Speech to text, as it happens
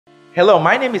Hello,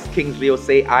 my name is Kingsley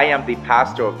Osei. I am the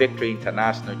pastor of Victory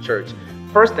International Church.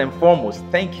 First and foremost,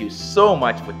 thank you so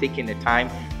much for taking the time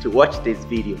to watch this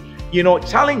video. You know,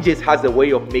 challenges has a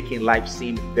way of making life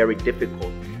seem very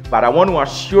difficult, but I want to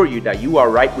assure you that you are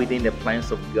right within the plans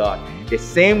of God. The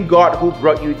same God who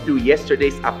brought you through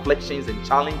yesterday's afflictions and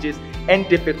challenges and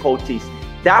difficulties,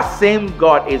 that same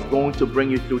God is going to bring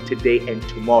you through today and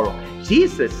tomorrow.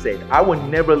 Jesus said, I will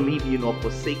never leave you nor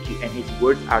forsake you, and his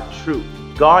words are true.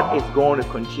 God is going to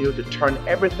continue to turn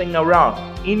everything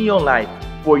around in your life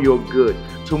for your good.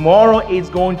 Tomorrow is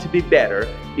going to be better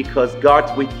because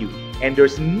God's with you. And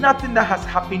there's nothing that has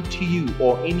happened to you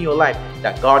or in your life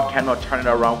that God cannot turn it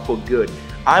around for good.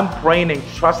 I'm praying and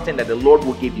trusting that the Lord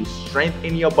will give you strength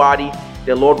in your body.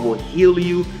 The Lord will heal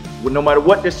you. No matter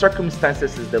what the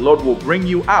circumstances is, the Lord will bring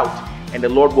you out and the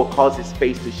Lord will cause his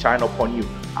face to shine upon you.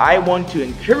 I want to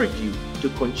encourage you to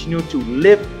continue to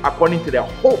live according to the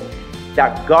hope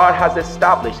that God has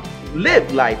established.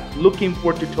 Live life looking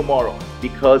forward to tomorrow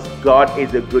because God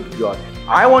is a good God.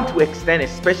 I want to extend a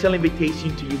special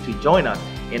invitation to you to join us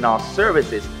in our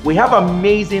services. We have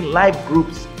amazing life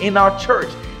groups in our church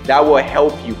that will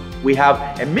help you. We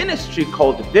have a ministry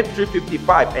called Victory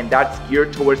 55, and that's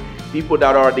geared towards people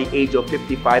that are the age of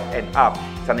 55 and up.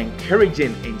 It's an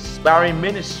encouraging, inspiring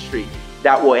ministry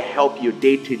that will help your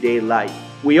day-to-day life.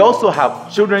 We also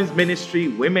have children's ministry,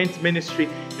 women's ministry.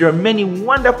 There are many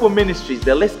wonderful ministries.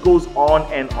 The list goes on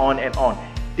and on and on.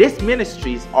 These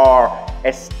ministries are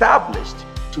established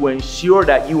to ensure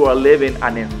that you are living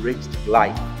an enriched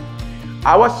life.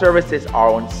 Our services are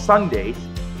on Sundays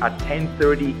at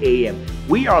 10:30 a.m.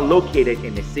 We are located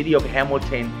in the city of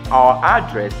Hamilton. Our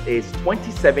address is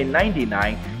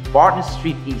 2799 Barton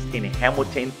Street East in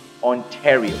Hamilton,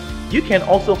 Ontario. You can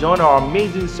also join our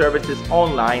amazing services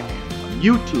online on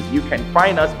YouTube. You can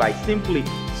find us by simply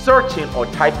searching or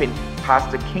typing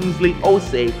Pastor Kingsley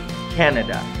Osei,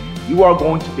 Canada. You are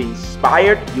going to be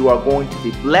inspired, you are going to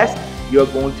be blessed, you are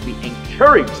going to be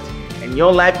encouraged, and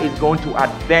your life is going to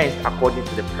advance according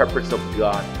to the purpose of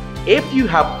God. If you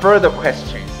have further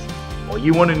questions or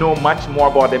you want to know much more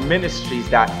about the ministries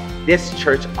that this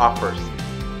church offers,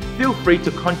 feel free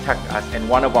to contact us and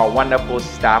one of our wonderful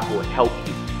staff will help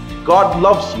you. God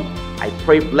loves you. I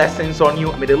pray blessings on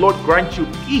you. May the Lord grant you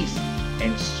peace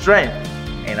and strength.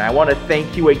 And I want to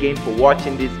thank you again for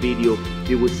watching this video.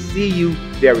 We will see you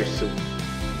very soon.